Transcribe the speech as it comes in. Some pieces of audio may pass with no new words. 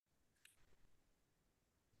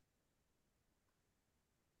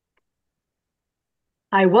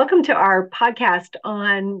Hi, welcome to our podcast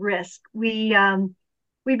on risk. We've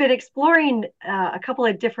been exploring a couple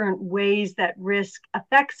of different ways that risk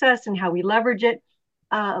affects us and how we leverage it.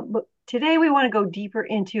 But today we want to go deeper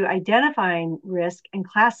into identifying risk and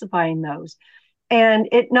classifying those. And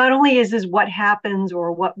it not only is what happens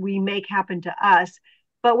or what we make happen to us,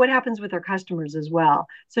 but what happens with our customers as well.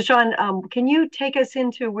 So, Sean, can you take us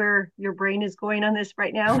into where your brain is going on this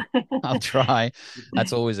right now? I'll try.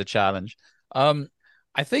 That's always a challenge. Um,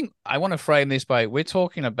 I think I want to frame this by we're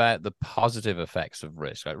talking about the positive effects of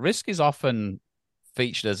risk. Right? Risk is often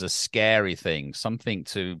featured as a scary thing, something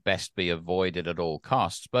to best be avoided at all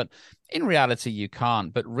costs. But in reality, you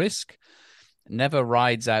can't. But risk never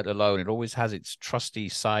rides out alone. It always has its trusty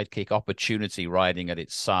sidekick opportunity riding at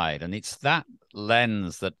its side. And it's that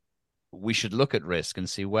lens that we should look at risk and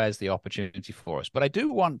see where's the opportunity for us. But I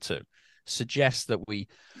do want to suggest that we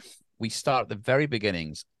start at the very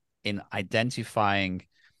beginnings in identifying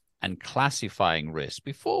and classifying risk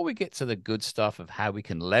before we get to the good stuff of how we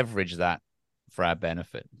can leverage that for our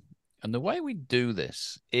benefit. And the way we do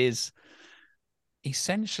this is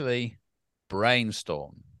essentially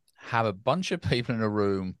brainstorm, have a bunch of people in a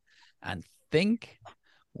room and think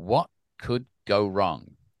what could go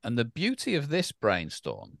wrong. And the beauty of this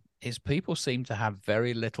brainstorm is people seem to have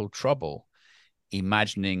very little trouble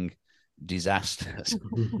imagining disasters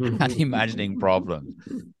and imagining problems.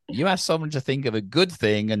 You ask someone to think of a good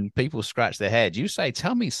thing and people scratch their head. You say,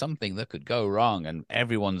 tell me something that could go wrong, and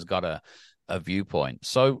everyone's got a viewpoint.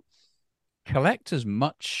 So collect as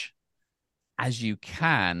much as you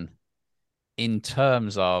can in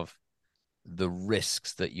terms of the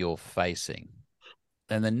risks that you're facing.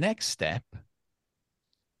 Then the next step,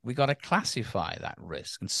 we got to classify that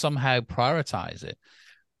risk and somehow prioritize it.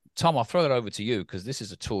 Tom, I'll throw that over to you because this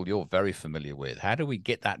is a tool you're very familiar with. How do we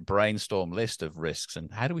get that brainstorm list of risks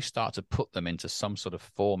and how do we start to put them into some sort of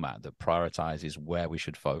format that prioritizes where we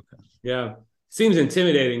should focus? Yeah. Seems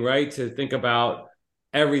intimidating, right? To think about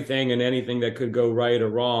everything and anything that could go right or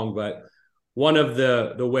wrong. But one of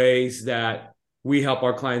the ways that we help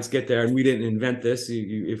our clients get there, and we didn't invent this.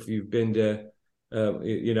 If you've been to,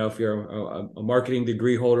 if you're a marketing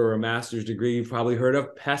degree holder or a master's degree, you've probably heard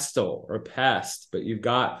of PESTLE or PEST, but you've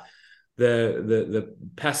got the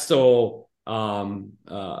PESTLE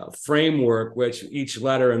framework, which each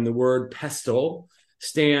letter in the word PESTLE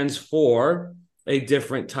stands for a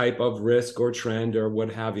different type of risk or trend or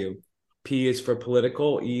what have you. P is for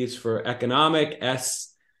political, E is for economic,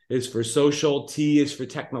 S is for social, T is for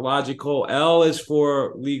technological, L is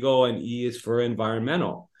for legal, and E is for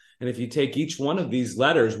environmental. And if you take each one of these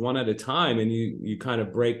letters one at a time and you kind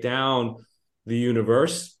of break down the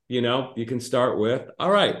universe, you can start with,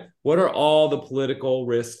 all right, what are all the political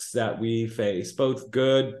risks that we face, both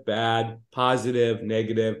good, bad, positive,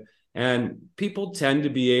 negative? And people tend to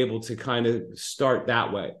be able to kind of start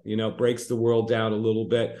that way, breaks the world down a little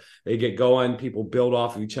bit. They get going, people build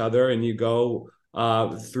off of each other, and you go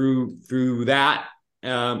through that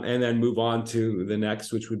and then move on to the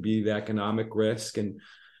next, which would be the economic risk. And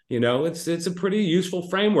it's a pretty useful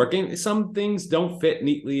framework. And some things don't fit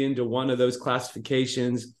neatly into one of those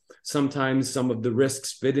classifications. Sometimes some of the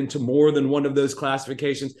risks fit into more than one of those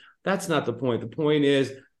classifications. That's not the point. The point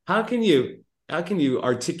is, how can you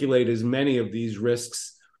articulate as many of these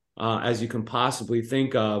risks as you can possibly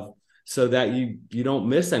think of so that you don't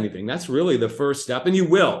miss anything? That's really the first step. And you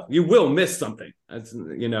will miss something. That's,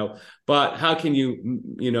 but how can you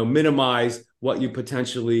minimize what you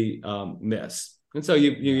potentially miss? And so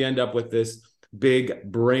you end up with this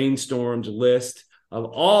big brainstormed list of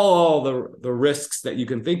all the risks that you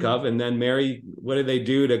can think of. And then, Mary, what do they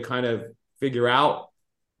do to kind of figure out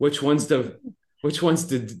which ones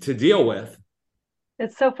to deal with?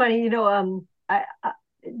 It's so funny,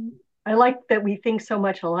 I like that we think so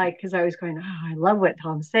much alike because I was going, oh, I love what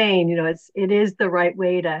Tom's saying. It is the right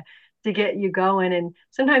way to get you going. And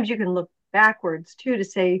sometimes you can look backwards too to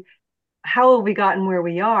say, how have we gotten where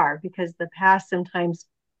we are? Because the past sometimes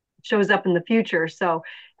shows up in the future. So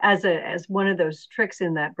as one of those tricks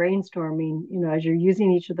in that brainstorming, as you're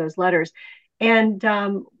using each of those letters, and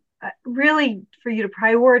really for you to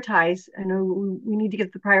prioritize, I know we need to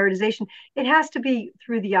get the prioritization. It has to be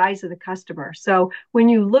through the eyes of the customer. So when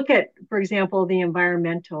you look at, for example, the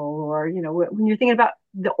environmental, or when you're thinking about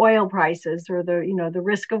the oil prices or the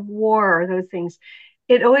risk of war or those things,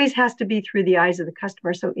 it always has to be through the eyes of the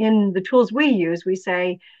customer. So in the tools we use, we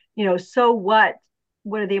say, so what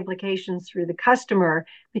are the implications through the customer?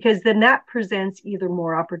 Because then that presents either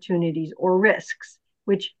more opportunities or risks,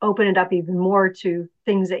 which open it up even more to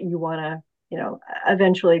things that you want to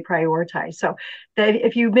eventually prioritize. So that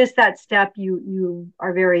if you miss that step, you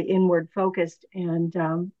are very inward focused and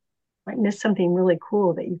might miss something really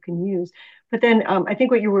cool that you can use. But then I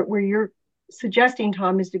think where you're suggesting,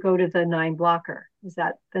 Tom, is to go to the 9 blocker. Is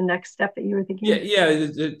that the next step that you were thinking? Yeah,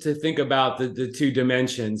 to think about the two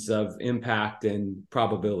dimensions of impact and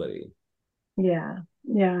probability. Yeah,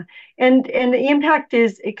 yeah. And the impact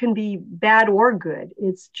it can be bad or good.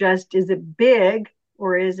 It's just, is it big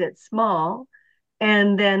or is it small?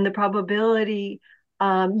 And then the probability,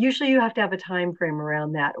 usually you have to have a time frame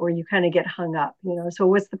around that, or you kind of get hung up. So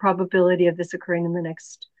what's the probability of this occurring in the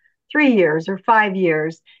next 3 years or 5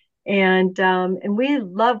 years? And we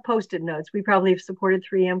love post-it notes. We probably have supported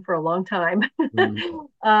 3M for a long time.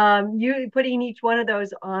 You putting each one of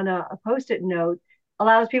those on a post-it note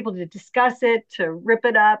allows people to discuss it, to rip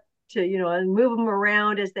it up, to and move them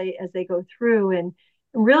around as they go through, and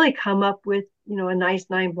really come up with a nice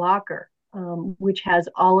 9 blocker, which has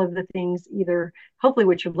all of the things. Either hopefully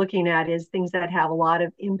what you're looking at is things that have a lot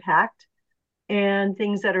of impact and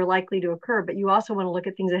things that are likely to occur, but you also want to look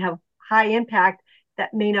at things that have high impact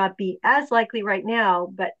that may not be as likely right now,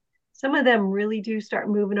 but some of them really do start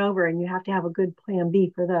moving over, and you have to have a good plan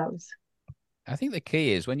B for those. I think the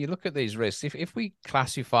key is when you look at these risks, if we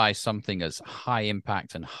classify something as high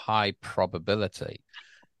impact and high probability,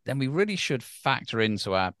 then we really should factor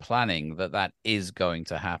into our planning that is going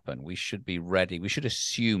to happen. We should be ready. We should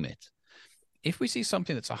assume it. If we see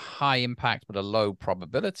something that's a high impact but a low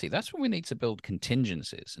probability, that's when we need to build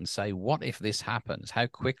contingencies and say, what if this happens? How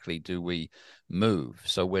quickly do we move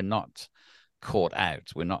so we're not caught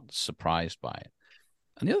out? We're not surprised by it.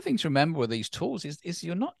 And the other thing to remember with these tools is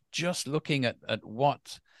you're not just looking at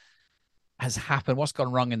what has happened, what's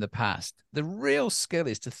gone wrong in the past. The real skill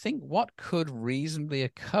is to think what could reasonably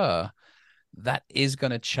occur that is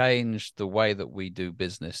going to change the way that we do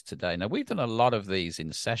business today. Now, we've done a lot of these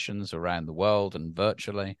in sessions around the world and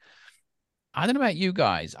virtually. I don't know about you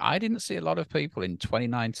guys. I didn't see a lot of people in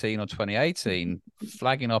 2019 or 2018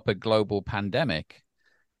 flagging up a global pandemic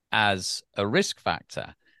as a risk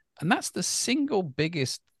factor. And that's the single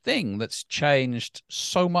biggest thing that's changed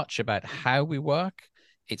so much about how we work.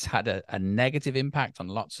 It's had a negative impact on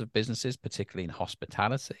lots of businesses, particularly in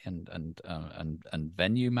hospitality and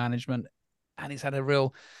venue management. And it's had a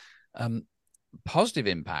real positive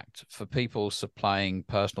impact for people supplying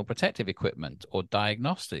personal protective equipment or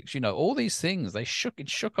diagnostics. All these things, it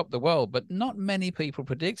shook up the world, but not many people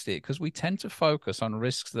predicted it because we tend to focus on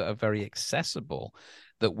risks that are very accessible,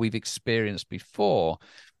 that we've experienced before.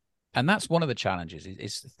 And that's one of the challenges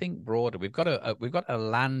is to think broader. We've got a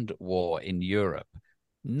land war in Europe.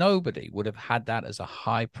 Nobody would have had that as a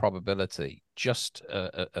high probability just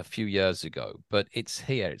a few years ago, but it's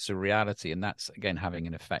here. It's a reality, and that's again having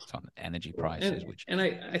an effect on energy prices. And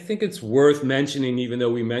I think it's worth mentioning, even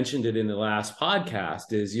though we mentioned it in the last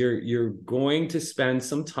podcast, is you're going to spend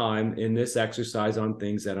some time in this exercise on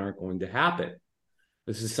things that aren't going to happen.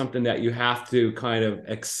 This is something that you have to kind of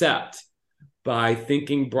accept. By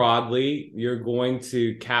thinking broadly, you're going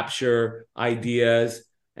to capture ideas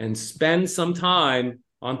and spend some time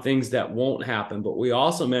on things that won't happen. But we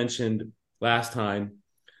also mentioned last time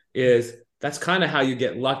is that's kind of how you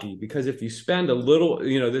get lucky, because if you spend a little,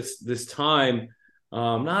 this time,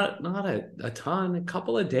 not a ton, a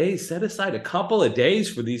couple of days, set aside a couple of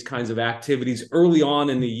days for these kinds of activities early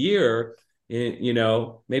on in the year,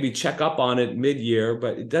 maybe check up on it mid-year,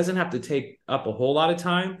 but it doesn't have to take up a whole lot of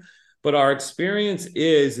time. But our experience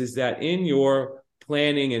is that in your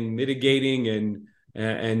planning and mitigating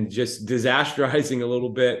and just disasterizing a little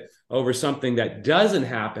bit over something that doesn't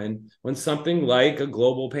happen, when something like a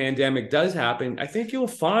global pandemic does happen, I think you'll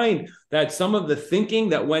find that some of the thinking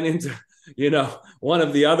that went into, one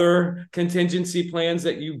of the other contingency plans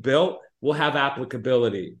that you built will have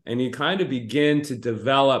applicability. And you kind of begin to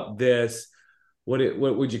develop this, what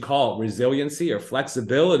would you call it, resiliency or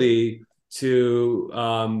flexibility to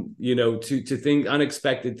think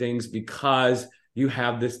unexpected things, because you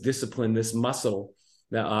have this discipline, this muscle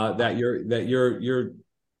that you're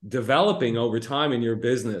developing over time in your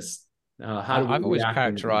business. I've always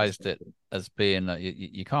characterized it as being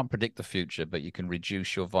you can't predict the future, but you can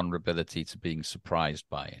reduce your vulnerability to being surprised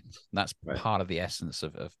by it. And that's part of the essence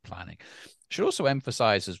of planning. I should also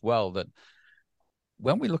emphasize as well that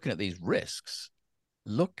when we're looking at these risks,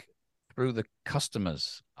 look through the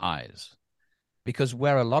customer's eyes. Because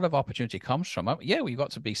where a lot of opportunity comes from, we've got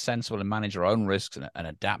to be sensible and manage our own risks and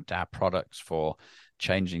adapt our products for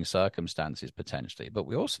changing circumstances potentially. But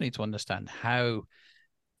we also need to understand how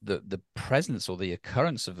the presence or the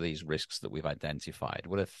occurrence of these risks that we've identified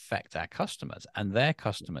will affect our customers and their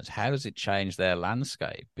customers. How does it change their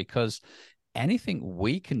landscape? Because anything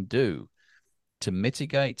we can do to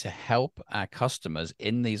mitigate, to help our customers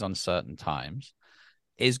in these uncertain times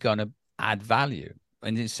is going to add value.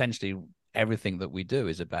 And essentially, everything that we do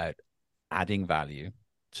is about adding value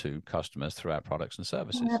to customers through our products and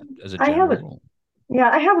services as a I have general a rule. Yeah,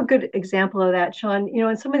 I have a good example of that, Sean.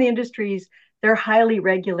 In some of the industries, they're highly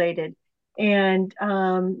regulated. And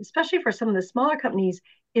especially for some of the smaller companies,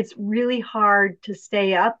 it's really hard to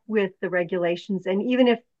stay up with the regulations. And even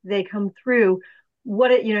if they come through,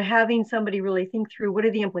 having somebody really think through what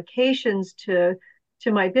are the implications to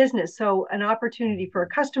my business. So an opportunity for a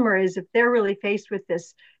customer is if they're really faced with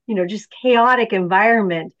this, just chaotic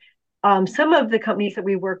environment. Some of the companies that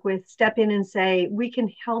we work with step in and say, we can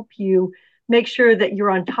help you make sure that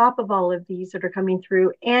you're on top of all of these that are coming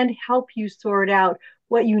through and help you sort out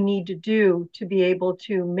what you need to do to be able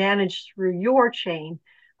to manage through your chain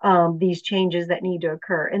these changes that need to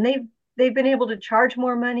occur. And they've been able to charge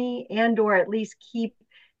more money and or at least keep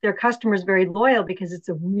their customers very loyal because it's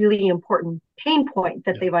a really important pain point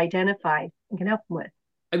that they've identified and can help them with.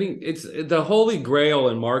 I mean, it's the holy grail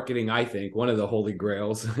in marketing, I think, one of the holy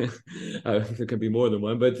grails, there could be more than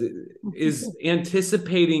one, but is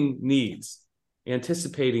anticipating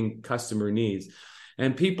customer needs.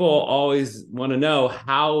 And people always want to know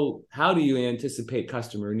how do you anticipate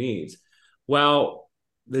customer needs? Well,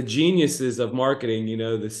 the geniuses of marketing,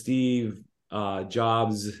 the Steve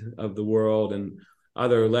Jobs of the world and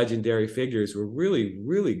other legendary figures were really,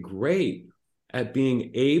 really great at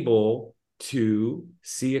being able to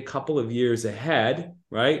see a couple of years ahead,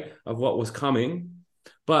 right, of what was coming,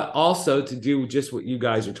 but also to do just what you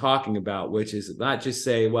guys are talking about, which is not just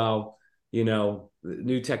say, well,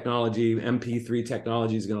 new technology, MP3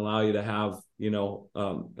 technology is going to allow you to have,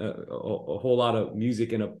 a whole lot of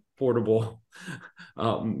music in a portable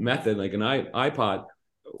method like an iPod.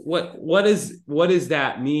 What does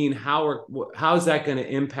that mean? How is that going to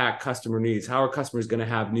impact customer needs? How are customers going to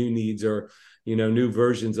have new needs or new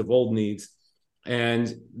versions of old needs?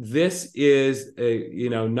 And this is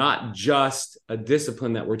not just a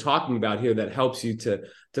discipline that we're talking about here that helps you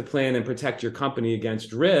to plan and protect your company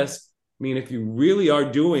against risk. I mean, if you really are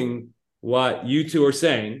doing what you two are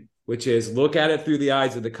saying, which is look at it through the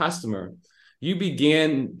eyes of the customer, you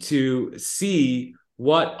begin to see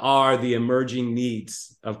what are the emerging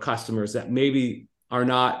needs of customers that maybe are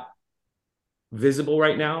not visible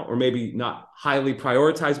right now, or maybe not highly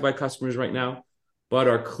prioritized by customers right now, but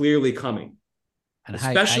are clearly coming. And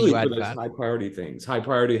especially for those high priority things, high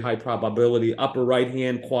priority, high probability, upper right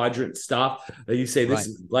hand quadrant stuff that you say this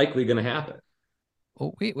is likely going to happen.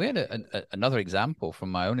 Well, we had another example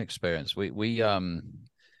from my own experience.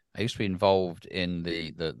 I used to be involved in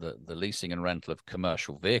the leasing and rental of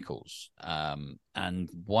commercial vehicles, and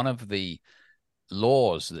one of the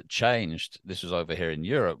laws that changed, this was over here in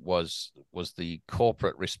Europe, was the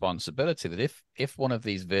corporate responsibility that if one of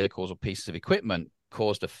these vehicles or pieces of equipment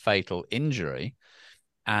caused a fatal injury,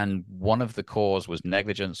 and one of the cause was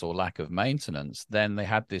negligence or lack of maintenance, then they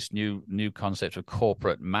had this new concept of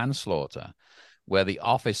corporate manslaughter, where the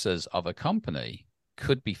officers of a company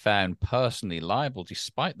could be found personally liable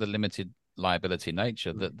despite the limited liability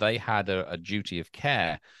nature, that they had a duty of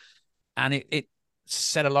care. And it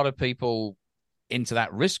set a lot of people into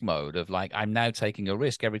that risk mode of like, I'm now taking a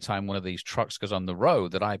risk every time one of these trucks goes on the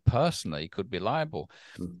road that I personally could be liable.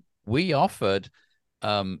 We offered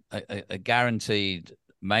a guaranteed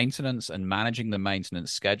maintenance and managing the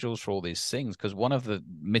maintenance schedules for all these things, because one of the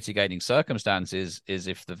mitigating circumstances is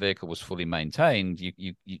if the vehicle was fully maintained,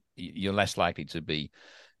 you're less likely to be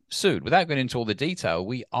sued. Without going into all the detail,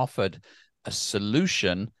 we offered a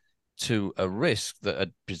solution to a risk that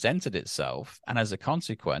had presented itself, and as a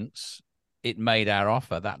consequence, it made our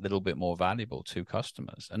offer that little bit more valuable to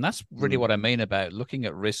customers. And that's really what I mean about looking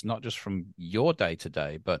at risk, not just from your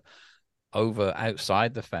day-to-day, but over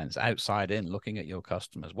outside the fence, outside in, looking at your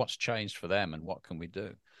customers, what's changed for them and what can we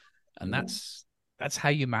do? And that's how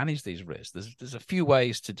you manage these risks. There's a few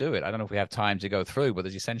ways to do it. I don't know if we have time to go through, but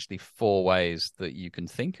there's essentially 4 ways that you can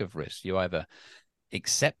think of risk. You either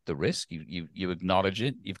accept the risk, you acknowledge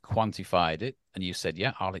it, you've quantified it, and you said,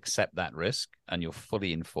 yeah, I'll accept that risk, and you're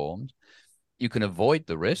fully informed. You can avoid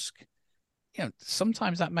the risk.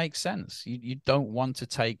 Sometimes that makes sense. You don't want to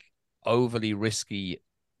take overly risky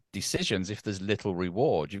decisions if there's little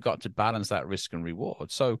reward. You've got to balance that risk and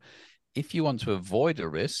reward. So if you want to avoid a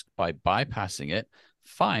risk by bypassing it,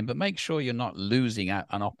 fine, but make sure you're not losing out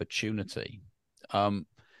an opportunity.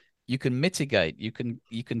 You can mitigate, you can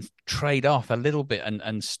trade off a little bit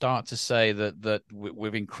and start to say that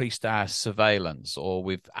we've increased our surveillance, or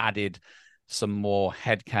we've added some more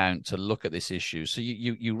headcount to look at this issue. So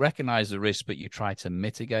you recognize the risk, but you try to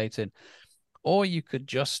mitigate it. or you could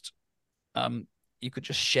just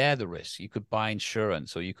share the risk. You could buy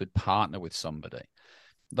insurance, or you could partner with somebody.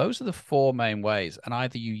 Those are the four main ways, and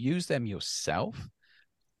either you use them yourself,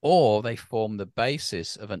 or they form the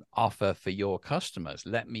basis of an offer for your customers.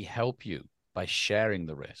 Let me help you by sharing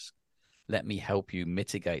the risk. Let me help you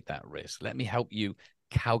mitigate that risk. Let me help you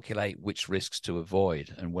calculate which risks to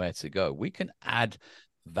avoid and where to go. We can add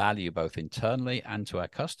value both internally and to our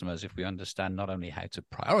customers if we understand not only how to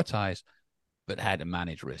prioritize, but how to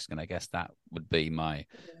manage risk. And I guess that would be my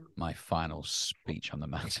final speech on the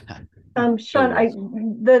matter.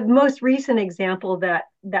 Sean, the most recent example that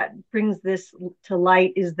brings this to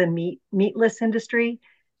light is the meatless industry,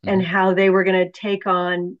 and how they were going to take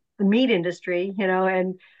on the meat industry,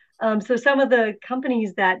 and so some of the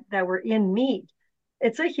companies that were in meat,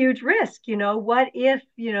 it's a huge risk. What if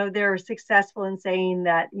they're successful in saying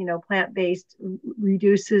that plant-based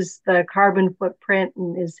reduces the carbon footprint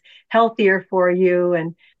and is healthier for you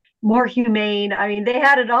and more humane? I mean, they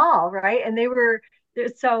had it all, right? And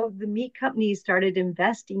so the meat companies started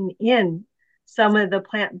investing in some of the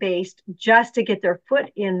plant-based just to get their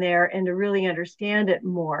foot in there and to really understand it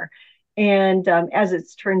more. And as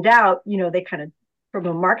it's turned out, they kind of, from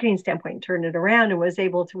a marketing standpoint, turned it around and was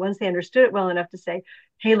able to, once they understood it well enough, to say,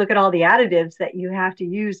 hey, look at all the additives that you have to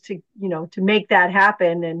use to make that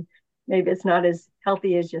happen. And maybe it's not as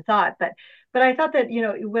healthy as you thought, but I thought that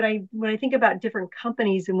when I think about different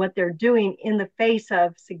companies and what they're doing in the face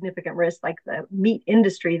of significant risk, like the meat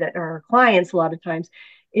industry that are our clients a lot of times,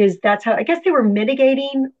 is that's how I guess they were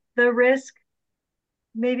mitigating the risk,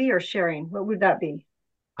 maybe, or sharing. What would that be?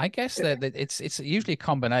 I guess that it's usually a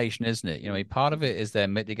combination, isn't it? Part of it is they're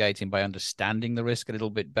mitigating by understanding the risk a little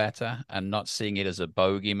bit better and not seeing it as a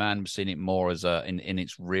bogeyman, seeing it more as in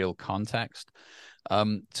its real context.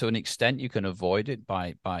 To an extent, you can avoid it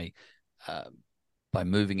by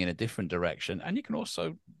moving in a different direction, and you can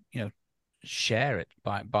also share it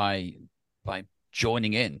by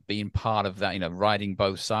joining in, being part of that, riding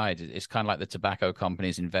both sides. It's kind of like the tobacco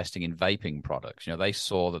companies investing in vaping products. They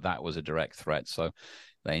saw that was a direct threat, so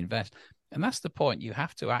they invest. And that's the point. You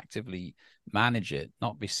have to actively manage it,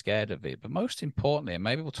 not be scared of it. But most importantly, and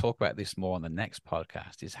maybe we'll talk about this more on the next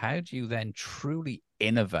podcast, is how do you then truly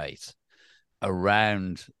innovate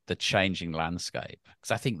around the changing landscape?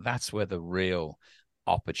 Because I think that's where the real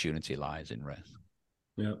opportunity lies in risk.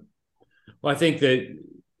 Yeah. Well, I think that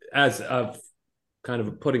as of kind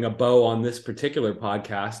of putting a bow on this particular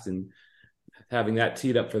podcast and having that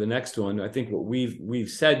teed up for the next one, I think what we've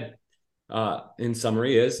said in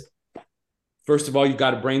summary is, first of all, you've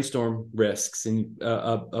got to brainstorm risks, and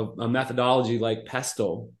a methodology like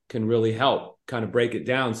PESTLE can really help kind of break it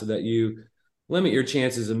down so that you limit your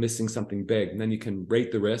chances of missing something big. And then you can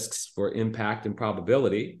rate the risks for impact and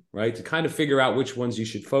probability, right? To kind of figure out which ones you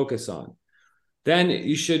should focus on. Then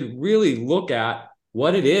you should really look at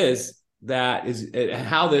what it is that is,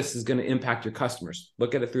 how this is going to impact your customers.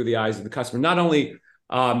 Look at it through the eyes of the customer, not only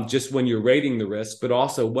just when you're rating the risk, but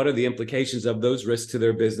also what are the implications of those risks to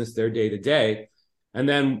their business, their day to day. And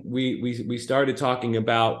then we started talking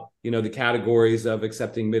about, the categories of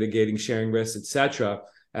accepting, mitigating, sharing risks, et cetera,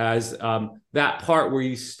 as that part where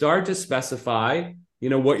you start to specify,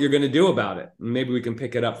 what you're going to do about it. And maybe we can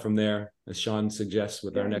pick it up from there, as Sean suggests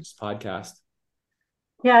with our next podcast.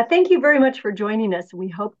 Yeah, thank you very much for joining us. We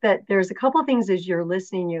hope that there's a couple of things as you're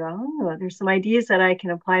listening, you go, oh, there's some ideas that I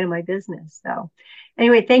can apply to my business. So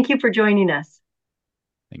anyway, thank you for joining us.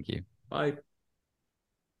 Thank you. Bye.